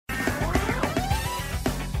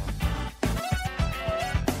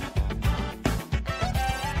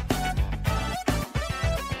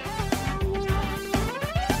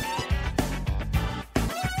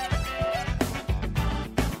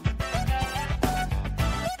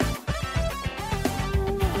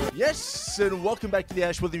Yes, and welcome back to the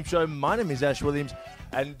Ash Williams Show. My name is Ash Williams,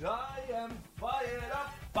 and I am fired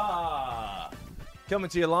up.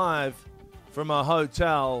 Coming to you live from a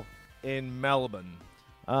hotel in Melbourne.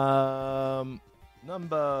 Number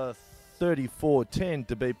 3410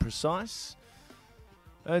 to be precise.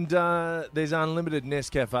 And there's unlimited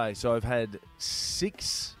Nescafe, so I've had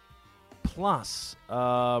 6 plus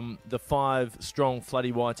the 5 strong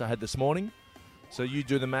flatty whites I had this morning. So you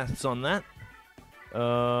do the maths on that.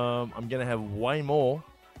 I'm going to have way more.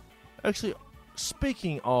 Actually,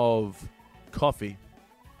 speaking of coffee,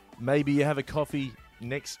 maybe you have a coffee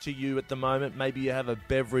next to you at the moment. Maybe you have a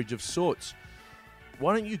beverage of sorts.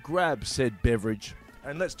 Why don't you grab said beverage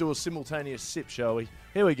and let's do a simultaneous sip, shall we?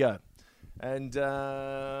 Here we go. And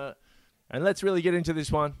let's really get into this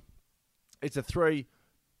one. It's a 3,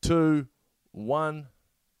 2, 1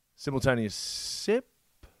 simultaneous sip.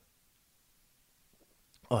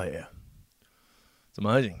 Oh, yeah. It's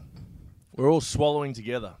amazing. We're all swallowing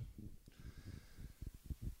together.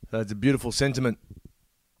 That's a beautiful sentiment.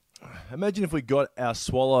 Imagine if we got our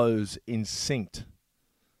swallows in synced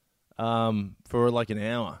for like an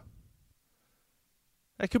hour.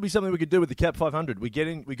 That could be something we could do with the Cap 500. We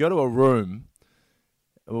go to a room,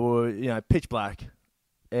 or pitch black,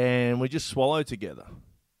 and we just swallow together.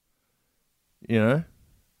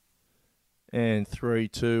 And 3,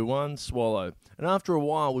 2, 1, swallow. And after a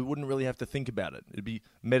while, we wouldn't really have to think about it. It'd be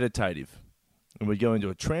meditative. And we'd go into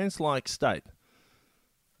a trance-like state.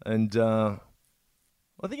 And I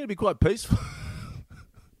think it'd be quite peaceful.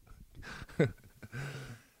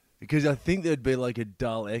 Because I think there'd be like a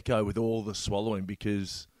dull echo with all the swallowing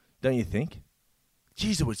because, don't you think?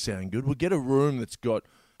 Jeez, it would sound good. We'll get a room that's got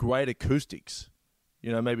great acoustics.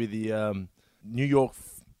 Maybe the New York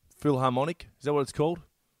Philharmonic. Is that what it's called?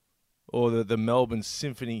 Or the Melbourne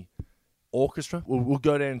Symphony Orchestra. We'll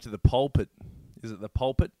go down to the pulpit. Is it the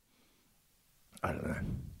pulpit? I don't know.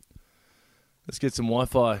 Let's get some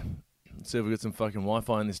Wi-Fi. Let's see if we got some fucking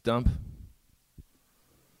Wi-Fi in this dump.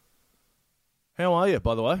 How are you,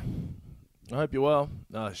 by the way? I hope you're well.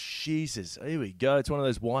 Oh, Jesus. Here we go. It's one of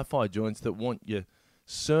those Wi-Fi joints that want your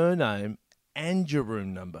surname and your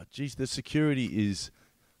room number. Jeez, the security is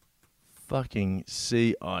fucking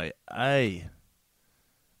CIA.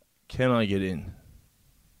 Can I get in?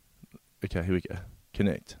 Okay, here we go.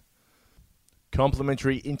 Connect.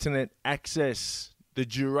 Complimentary internet access. The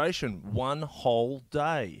duration, 1 whole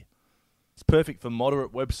day. It's perfect for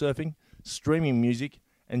moderate web surfing, streaming music,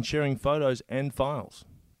 and sharing photos and files.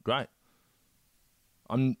 Great.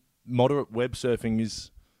 Moderate web surfing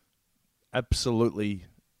is absolutely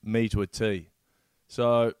me to a T.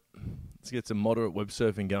 So let's get some moderate web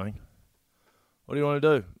surfing going. What do you want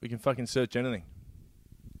to do? We can fucking search anything.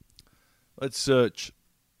 Let's search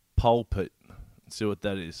pulpit and see what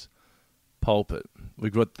that is. Pulpit.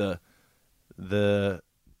 We've got the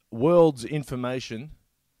world's information.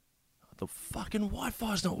 The fucking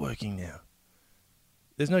Wi-Fi's not working now.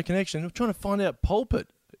 There's no connection. I'm trying to find out pulpit.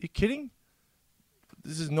 Are you kidding?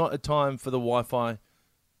 This is not a time for the Wi-Fi.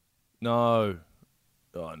 No.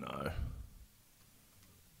 Oh, no.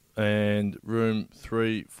 And room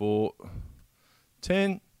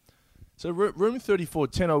 3410. So room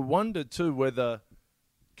 3410, I wonder too whether,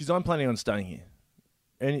 because I'm planning on staying here,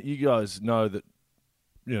 and you guys know that,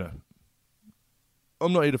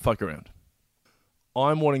 I'm not here to fuck around.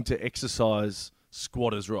 I'm wanting to exercise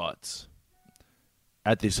squatters' rights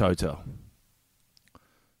at this hotel.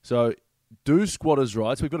 So do squatters'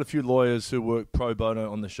 rights, we've got a few lawyers who work pro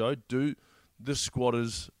bono on the show, do the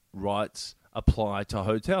squatters' rights apply to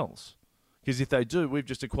hotels? Because if they do, we've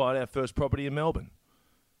just acquired our first property in Melbourne.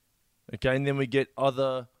 Okay, and then we get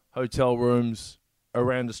other hotel rooms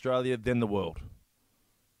around Australia, then the world.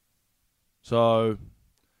 So,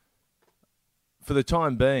 for the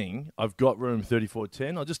time being, I've got room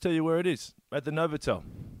 3410. I'll just tell you where it is, at the Novotel.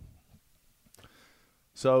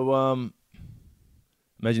 So,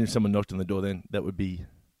 imagine if someone knocked on the door then. That would be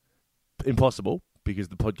impossible, because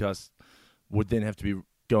the podcast would then have to be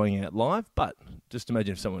going out live. But just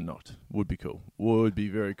imagine if someone knocked. Would be cool. Would be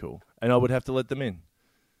very cool. And I would have to let them in.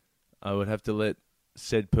 I would have to let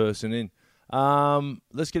said person in.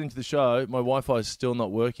 Let's get into the show. My Wi-Fi is still not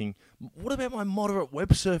working. What about my moderate web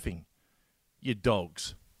surfing? You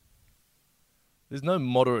dogs. There's no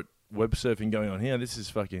moderate web surfing going on here. This is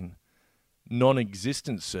fucking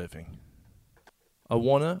non-existent surfing. I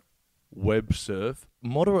want to web surf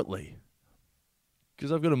moderately.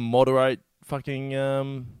 Because I've got to moderate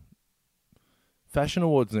fucking fashion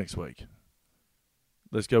awards next week.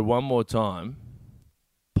 Let's go one more time.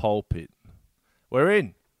 Pulpit. We're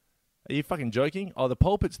in. Are you fucking joking? Oh, the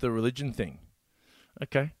pulpit's the religion thing.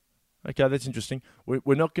 Okay. Okay, that's interesting.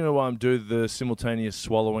 We're not going to do the simultaneous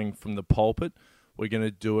swallowing from the pulpit. We're going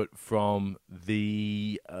to do it from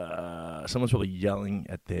the... someone's probably yelling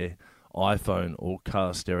at their iPhone or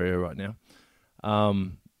car stereo right now.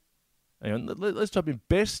 Hang on, let's type in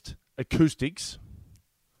best acoustics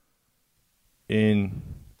in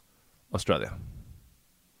Australia.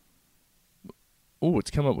 Oh,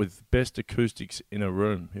 it's come up with best acoustics in a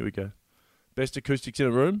room. Here we go. Best acoustics in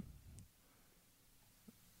a room.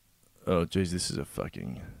 Oh, geez, this is a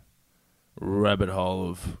fucking rabbit hole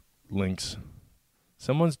of links.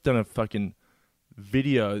 Someone's done a fucking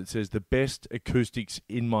video that says the best acoustics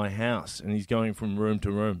in my house, and he's going from room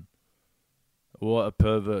to room. What a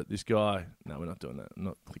pervert, this guy. No, we're not doing that. I'm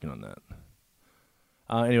not clicking on that.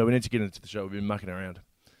 Anyway, we need to get into the show. We've been mucking around.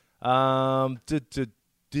 How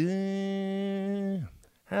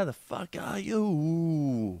the fuck are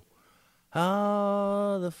you?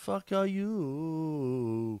 How the fuck are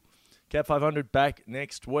you? Cat 500 back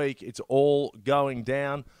next week. It's all going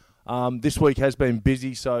down. This week has been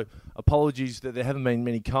busy, so apologies that there haven't been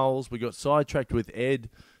many calls. We got sidetracked with Ed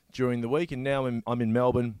during the week, and now I'm in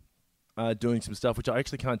Melbourne doing some stuff, which I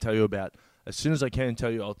actually can't tell you about. As soon as I can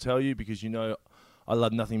tell you, I'll tell you, because you know I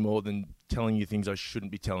love nothing more than telling you things I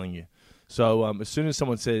shouldn't be telling you. So as soon as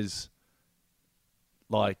someone says,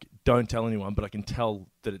 like, don't tell anyone, but I can tell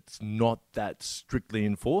that it's not that strictly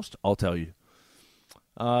enforced, I'll tell you.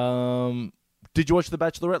 Did you watch The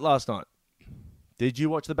Bachelorette last night? Did you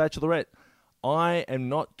watch The Bachelorette? I am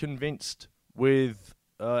not convinced with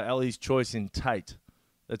Ali's choice in Tate.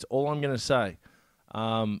 That's all I'm going to say.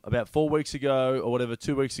 About 4 weeks ago, or whatever,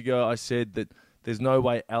 2 weeks ago, I said that there's no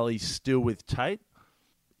way Ali's still with Tate.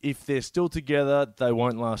 If they're still together, they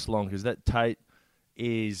won't last long, because that Tate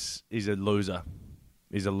is a loser.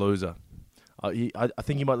 He's a loser. I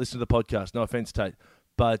think you might listen to the podcast. No offense, Tate.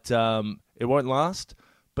 But it won't last.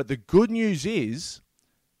 But the good news is,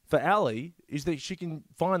 for Ali, is that she can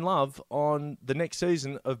find love on the next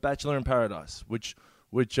season of Bachelor in Paradise, which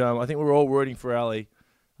I think we're all rooting for Ali.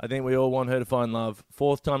 I think we all want her to find love.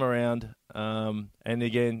 4th time around. And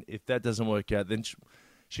again, if that doesn't work out, then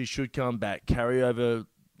she should come back. Carry over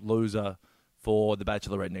loser for the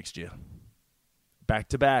Bachelorette next year. Back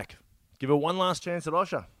to back. Give her one last chance at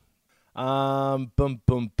Osher. Boom,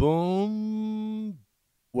 boom, boom.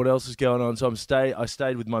 What else is going on? So I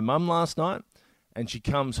stayed with my mum last night, and she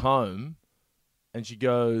comes home, and she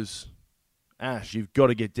goes, Ash, you've got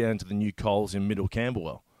to get down to the new Coles in Middle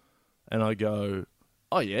Camberwell. And I go,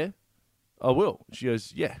 oh, yeah, I will. She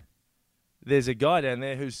goes, yeah, there's a guy down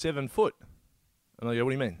there who's 7 foot. And I go,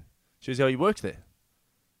 what do you mean? She goes, oh, he works there.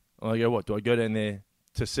 And I go, what, do I go down there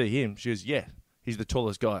to see him? She goes, yeah, he's the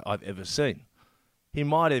tallest guy I've ever seen. He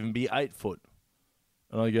might even be 8 foot.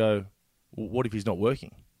 And I go, well, what if he's not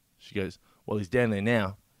working? She goes, well, he's down there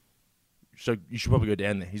now, so you should probably go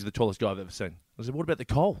down there. He's the tallest guy I've ever seen. I said, what about the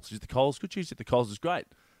Coles? Is the Coles good? She said, the Coles is great.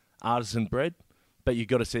 Artisan bread, but you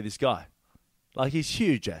got to see this guy. Like, he's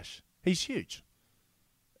huge, Ash. He's huge.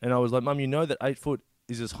 And I was like, Mum, you know that 8 foot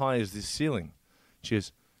is as high as this ceiling. She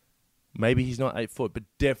goes, maybe he's not 8 foot, but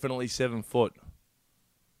definitely 7 foot.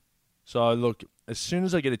 So, look, as soon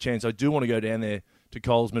as I get a chance, I do want to go down there to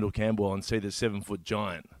Coles Middle Camberwell and see the 7 foot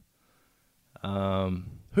giant.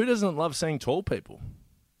 Who doesn't love seeing tall people?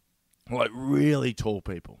 Like, really tall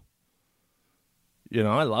people. You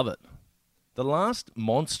know, I love it. The last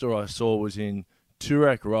monster I saw was in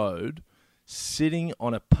Toorak Road, sitting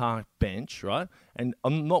on a park bench, right? And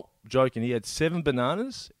I'm not joking. He had 7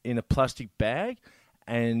 bananas in a plastic bag,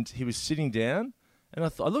 and he was sitting down. And I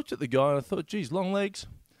looked at the guy, and I thought, geez, long legs.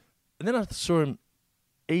 And then I saw him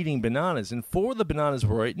eating bananas, and 4 of the bananas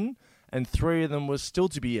were eaten, and 3 of them were still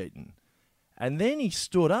to be eaten. And then he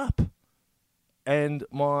stood up, and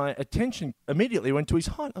my attention immediately went to his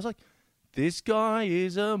height. I was like, this guy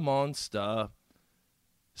is a monster.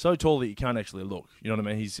 So tall that you can't actually look. You know what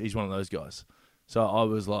I mean? He's one of those guys. So I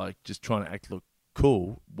was like just trying to look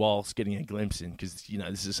cool whilst getting a glimpse in, because, you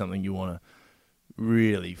know, this is something you want to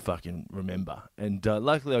really fucking remember. And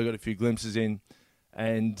luckily I got a few glimpses in.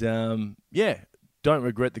 And, yeah, don't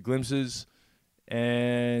regret the glimpses.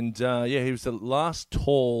 And, yeah, he was the last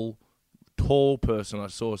tall person I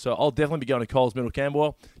saw. So I'll definitely be going to Coles Middle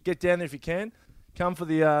Camberwell. Get down there if you can. Come for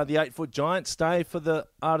the 8 foot giant. Stay for the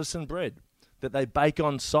artisan bread that they bake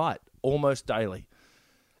on site almost daily.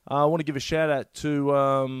 I want to give a shout out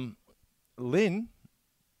to Lynn,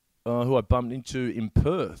 who I bumped into in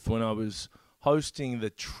Perth when I was hosting the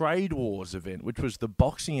Trade Wars event, which was the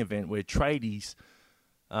boxing event where tradies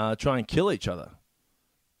try and kill each other.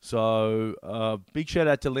 So big shout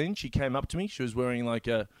out to Lynn. She came up to me. She was wearing like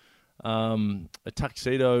a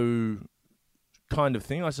tuxedo kind of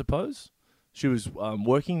thing, I suppose. She was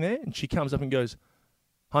working there, and she comes up and goes,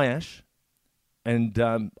 "Hi, Ash." And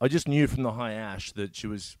I just knew from the "Hi, Ash" that she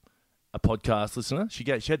was a podcast listener. She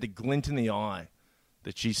had the glint in the eye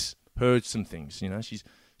that she's heard some things.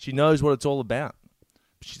 She knows what it's all about.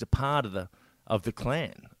 She's a part of the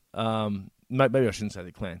clan. Maybe I shouldn't say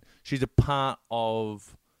the clan. She's a part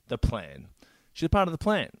of the plan. She's a part of the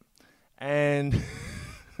plan, and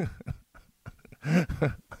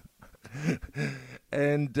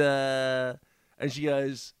and she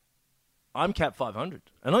goes, "I'm Cap 500,"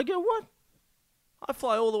 and I go, "What? I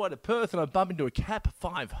fly all the way to Perth and I bump into a Cap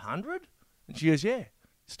 500?" And she goes, "Yeah.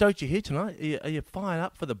 Stoked you're here tonight. Are you fired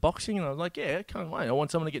up for the boxing?" And I was like, "Yeah, I can't wait. I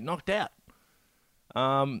want someone to get knocked out."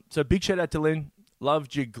 So big shout out to Lynn.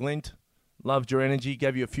 Loved your glint. Loved your energy.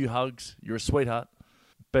 Gave you a few hugs. You're a sweetheart.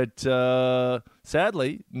 But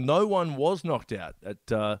sadly, no one was knocked out at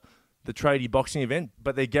the tradie boxing event,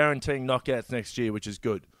 but they're guaranteeing knockouts next year, which is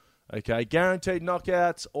good. Okay, guaranteed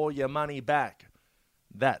knockouts or your money back.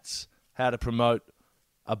 That's how to promote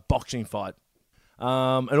a boxing fight.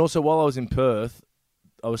 And also, while I was in Perth,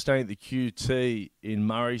 I was staying at the QT in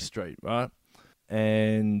Murray Street, right?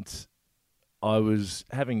 And I was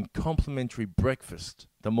having complimentary breakfast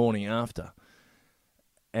the morning after.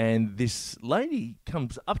 And this lady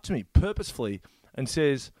comes up to me purposefully and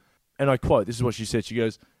says, and I quote, this is what she said. She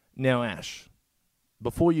goes, "Now, Ash,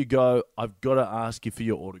 before you go, I've got to ask you for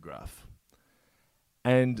your autograph."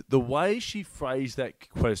 And the way she phrased that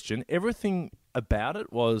question, everything about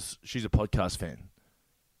it was she's a podcast fan.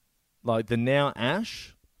 Like the "Now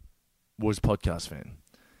Ash" was podcast fan.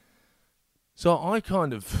 So I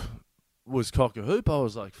kind of was cock a hoop. I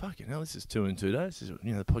was like, "Fucking hell, this is 2 in 2 days. This is,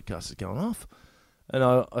 the podcast is going off." And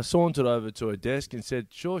I sauntered over to her desk and said,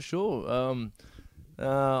 Sure.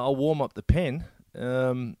 I'll warm up the pen,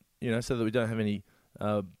 so that we don't have any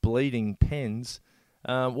bleeding pens.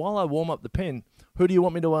 While I warm up the pen, who do you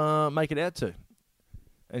want me to make it out to?"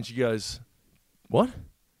 And she goes, "What?"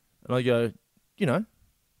 And I go,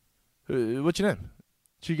 "What's your name?"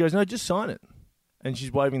 She goes, "No, just sign it." And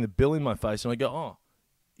she's waving the bill in my face. And I go, "Oh,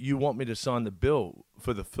 you want me to sign the bill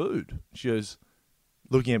for the food?" She goes,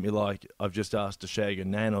 looking at me like I've just asked to shag a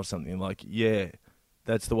nan or something. Like, "Yeah,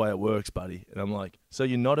 that's the way it works, buddy." And I'm like, "So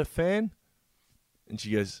you're not a fan?" And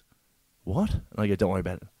she goes, "What?" And I go, "Don't worry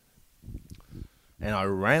about it." And I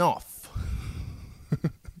ran off.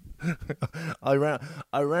 I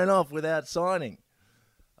ran off without signing.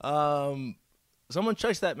 Someone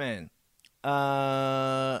chase that man.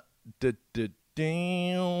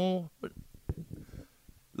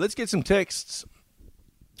 Let's get some texts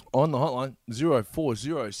on the hotline.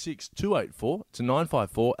 0406 284. It's a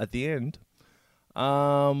 954 at the end.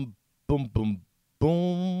 Boom, boom,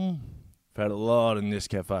 boom. I've had a lot in this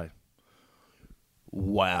cafe.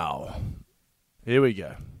 Wow. Here we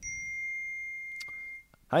go.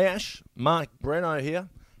 Hey Ash, Mark Breno here.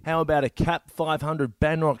 How about a Cap 500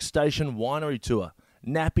 Banrock Station winery tour?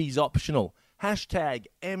 Nappies optional. Hashtag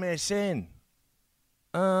MSN.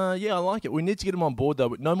 Yeah, I like it. We need to get them on board, though.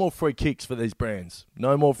 But no more free kicks for these brands.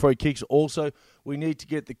 No more free kicks. Also, we need to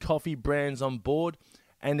get the coffee brands on board.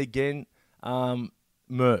 And again,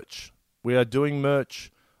 merch. We are doing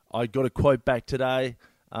merch. I got a quote back today.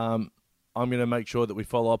 I'm going to make sure that we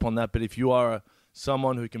follow up on that. But if you are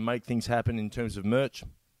someone who can make things happen in terms of merch,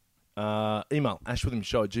 email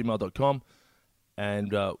ashwithhamshow@gmail.com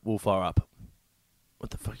and we'll fire up. What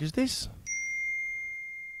the fuck is this?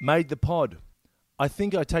 Made the pod. I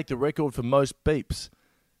think I take the record for most beeps.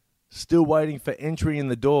 Still waiting for entry in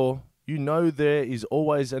the door. You know there is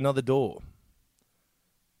always another door.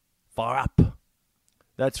 Fire up.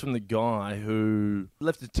 That's from the guy who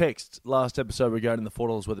left a text last episode regarding the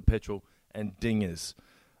 $4 worth of petrol and dingers.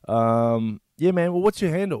 Yeah, man. Well, what's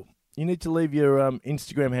your handle? You need to leave your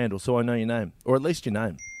Instagram handle so I know your name. Or at least your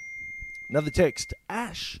name. Another text.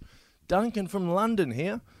 Ash. Duncan from London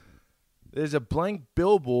here. There's a blank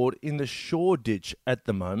billboard in the Shoreditch at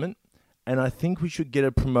the moment, and I think we should get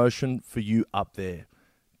a promotion for you up there.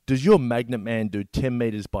 Does your magnet man do 10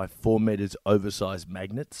 metres by 4 metres oversized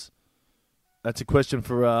magnets? That's a question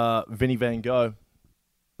for Vinny Van Gogh.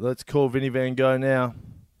 Let's call Vinny Van Gogh now.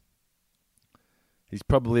 He's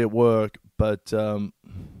probably at work, but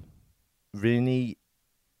Vinny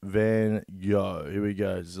Van Gogh. Here we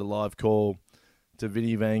go. This is a live call to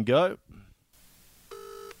Vinny Van Gogh.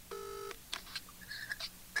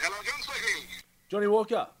 Hello, John speaking. Johnny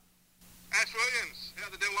Walker. Ash Williams. How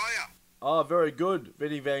the devil are you? Oh, very good,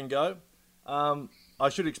 Vinny Van Gogh. I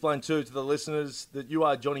should explain too to the listeners that you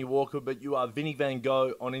are Johnny Walker, but you are Vinny Van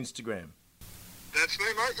Gogh on Instagram. That's me,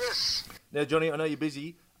 mate, yes. Now, Johnny, I know you're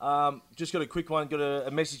busy. Just got a quick one. Got a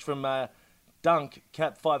message from Dunk,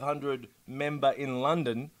 Cap 500 member in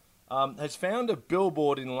London, has found a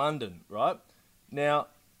billboard in London, right? Now,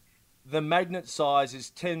 the magnet size is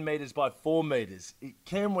 10 metres by 4 metres.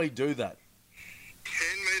 Can we do that? 10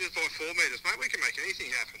 metres by 4 metres, mate. We can make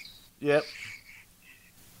anything happen. Yep.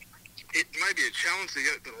 It may be a challenge to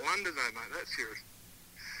get to London, though, mate. That's serious.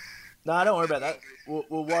 No, don't worry about that.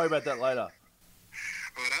 We'll worry about that later.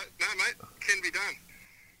 Righto. No, mate. Can be done.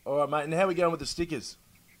 All right, mate. And how are we going with the stickers?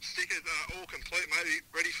 Stickers are all complete, mate.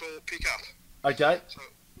 Ready for pickup. Okay. So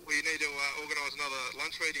we need to organise another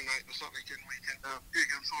lunch meeting, mate, or something, and we can get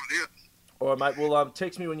them sorted out. All right, mate. Well,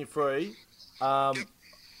 text me when you're free. Yep.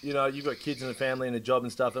 You know, you've got kids and a family and a job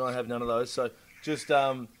and stuff, and I have none of those. So just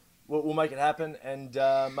we'll make it happen, and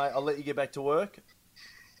mate, I'll let you get back to work.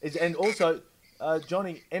 And also,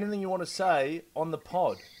 Johnny, anything you want to say on the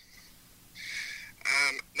pod?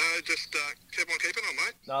 No, just keep on keeping on,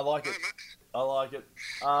 mate. No, I like it. No, mate. I like it.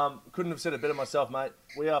 Couldn't have said it better myself, mate.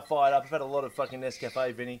 We are fired up. I've had a lot of fucking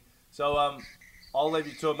Nescafe, Vinny. So I'll leave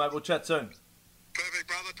you to it, mate. We'll chat soon. Perfect,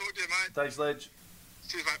 brother. Talk to you, mate. Thanks, Ledge.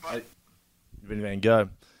 Cheers, mate. Bye. Hey. Vinny Van Gogh.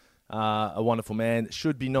 A wonderful man.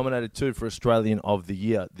 Should be nominated too for Australian of the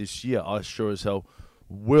Year this year. I sure as hell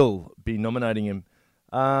will be nominating him.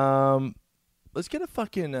 Let's get a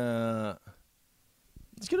fucking voicemail.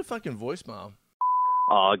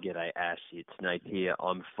 Oh, g'day, Ash. It's Nate here.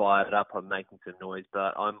 I'm fired up. I'm making some noise,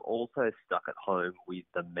 but I'm also stuck at home with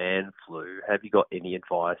the man flu. Have you got any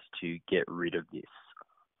advice to get rid of this?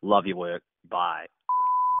 Love your work. Bye.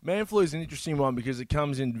 Man flu is an interesting one because it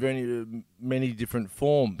comes in very many different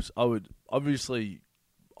forms. I would obviously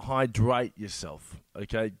hydrate yourself,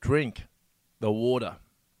 okay? Drink the water.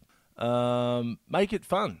 Make it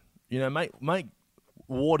fun. You know, make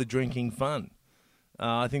water drinking fun.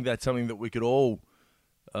 I think that's something that we could all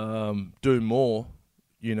do more.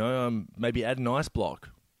 You know, maybe add an ice block,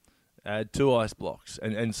 add 2 ice blocks,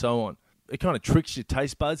 and so on. It kind of tricks your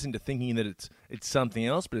taste buds into thinking that it's something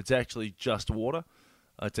else, but it's actually just water.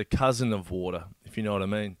 It's a cousin of water, if you know what I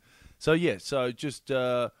mean. So, yeah, just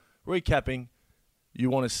recapping,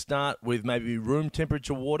 you want to start with maybe room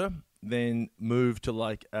temperature water, then move to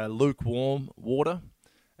like lukewarm water,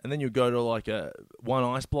 and then you go to like 1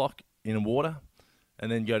 ice block in water,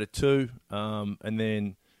 and then go to 2, and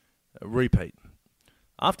then repeat.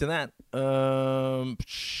 After that,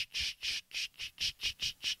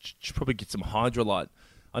 probably get some Hydrolyte.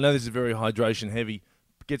 I know this is very hydration heavy.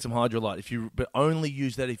 Get some Hydrolyte, but only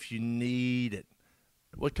use that if you need it.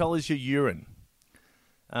 What colour is your urine?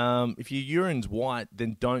 If your urine's white,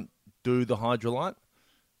 then don't do the Hydrolyte.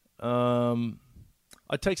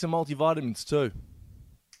 I'd take some multivitamins too.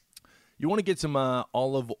 You want to get some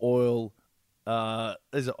olive oil.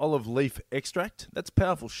 There's an olive leaf extract. That's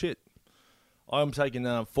powerful shit. I'm taking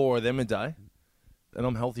 4 of them a day, and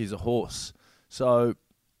I'm healthy as a horse. So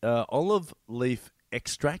olive leaf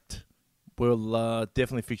extract will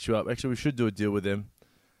definitely fix you up. Actually, we should do a deal with them.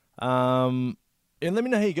 And let me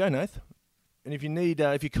know how you go, Nath. And if you need,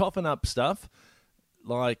 if you're coughing up stuff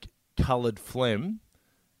like coloured phlegm,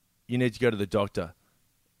 you need to go to the doctor.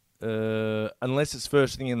 Unless it's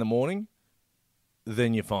first thing in the morning,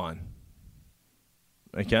 then you're fine.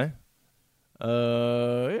 Okay? Yeah,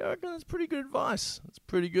 I reckon that's pretty good advice. That's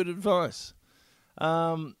pretty good advice.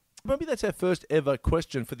 Maybe that's our first ever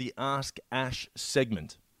question for the Ask Ash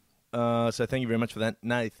segment. So thank you very much for that,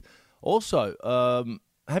 Nath. Also,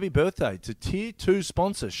 happy birthday to Tier 2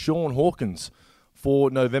 sponsor Sean Hawkins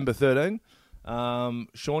for November 13.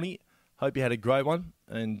 Shawnee, hope you had a great one.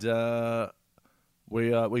 And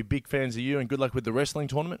we're big fans of you, and good luck with the wrestling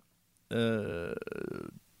tournament. I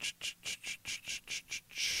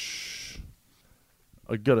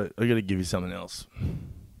gotta give you something else.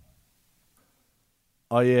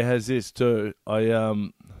 Oh yeah, has this too. I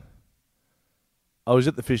was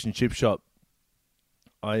at the fish and chip shop.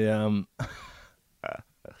 This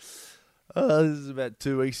is about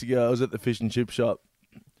 2 weeks ago. I was at the fish and chip shop,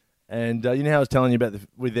 and you know how I was telling you about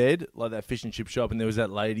with Ed, like that fish and chip shop, and there was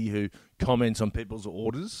that lady who comments on people's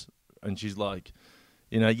orders, and she's like,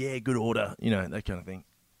 you know, yeah, good order, you know, that kind of thing.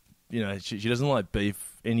 You know, she doesn't like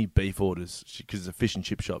any beef orders, because it's a fish and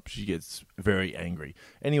chip shop. She gets very angry.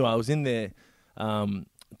 Anyway, I was in there 2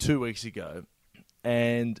 weeks ago,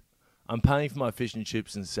 and I'm paying for my fish and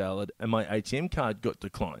chips and salad, and my ATM card got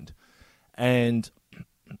declined. And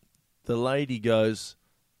the lady goes,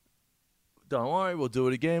 don't worry, we'll do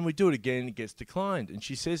it again. We do it again, it gets declined. And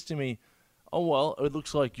she says to me, oh, well, it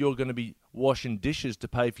looks like you're going to be washing dishes to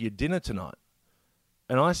pay for your dinner tonight.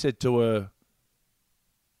 And I said to her,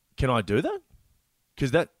 can I do that?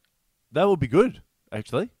 Because that would be good,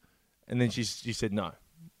 actually. And then she said, no,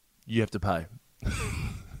 you have to pay.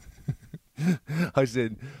 I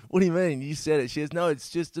said, what do you mean? You said it. She goes, no, it's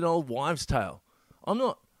just an old wives' tale. I'm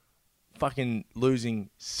not fucking losing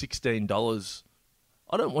 $16.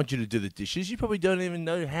 I don't want you to do the dishes. You probably don't even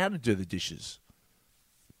know how to do the dishes.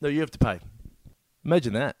 No, you have to pay.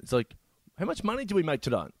 Imagine that. It's like, how much money do we make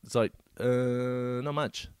tonight? It's like, not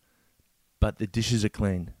much. But the dishes are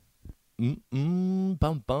clean. Bum,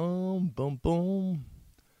 bum, bum, bum.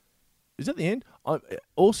 Is that the end? I'm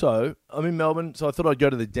in Melbourne, so I thought I'd go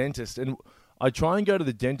to the dentist. And I try and go to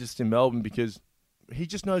the dentist in Melbourne because he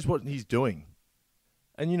just knows what he's doing.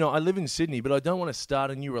 And, you know, I live in Sydney, but I don't want to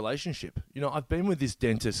start a new relationship. You know, I've been with this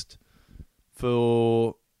dentist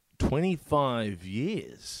for 25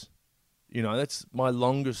 years. You know, that's my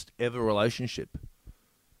longest ever relationship.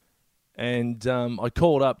 And I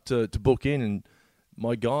called up to book in, and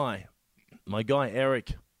my guy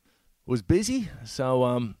Eric was busy, so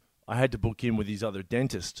I had to book in with his other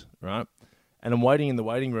dentist, right? And I'm waiting in the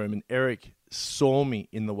waiting room, and Eric saw me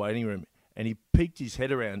in the waiting room, and he peeked his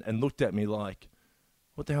head around and looked at me like,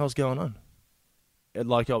 what the hell's going on? And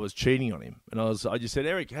like I was cheating on him. And I just said,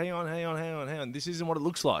 Eric, hang on. This isn't what it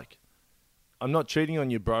looks like. I'm not cheating on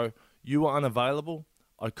you, bro. You were unavailable.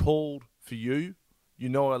 I called for you. You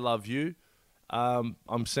know I love you.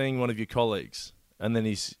 I'm seeing one of your colleagues. And then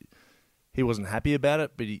he wasn't happy about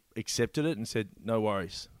it, but he accepted it and said, no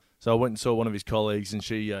worries. So I went and saw one of his colleagues, and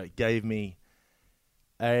she gave me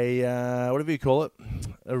a, whatever you call it,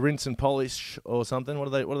 a rinse and polish or something.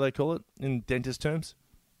 What do they call it in dentist terms?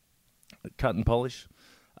 Cut and polish.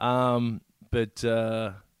 But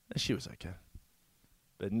she was okay.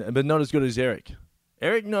 But not as good as Eric.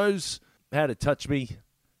 Eric knows how to touch me.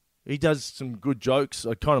 He does some good jokes,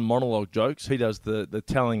 kind of monologue jokes. He does the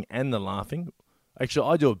telling and the laughing. Actually,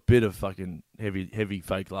 I do a bit of fucking heavy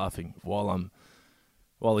fake laughing while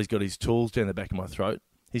he's got his tools down the back of my throat.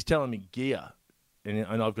 He's telling me gear, and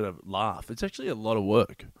I've got to laugh. It's actually a lot of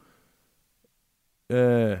work.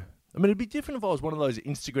 I mean, it'd be different if I was one of those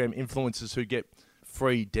Instagram influencers who get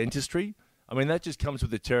free dentistry. I mean, that just comes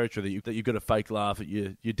with the territory that you've got to fake laugh at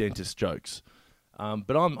your dentist jokes.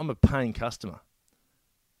 But I'm a paying customer.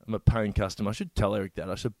 I should tell Eric that.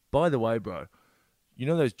 I said, by the way, bro, you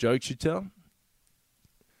know those jokes you tell?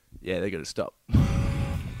 Yeah, they got to stop.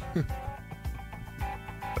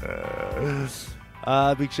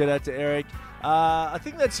 Big shout out to Eric. I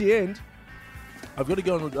think that's the end. I've got to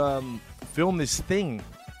go and film this thing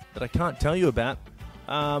that I can't tell you about,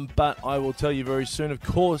 but I will tell you very soon. Of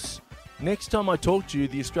course, next time I talk to you,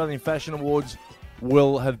 the Australian Fashion Awards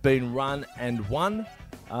will have been run and won.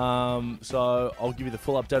 So I'll give you the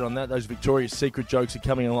full update on that. Those Victoria's Secret jokes are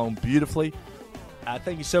coming along beautifully.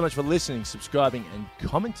 Thank you so much for listening, subscribing, and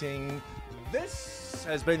commenting. This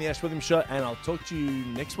has been the Ash Williams Show, and I'll talk to you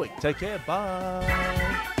next week. Take care.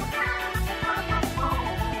 Bye.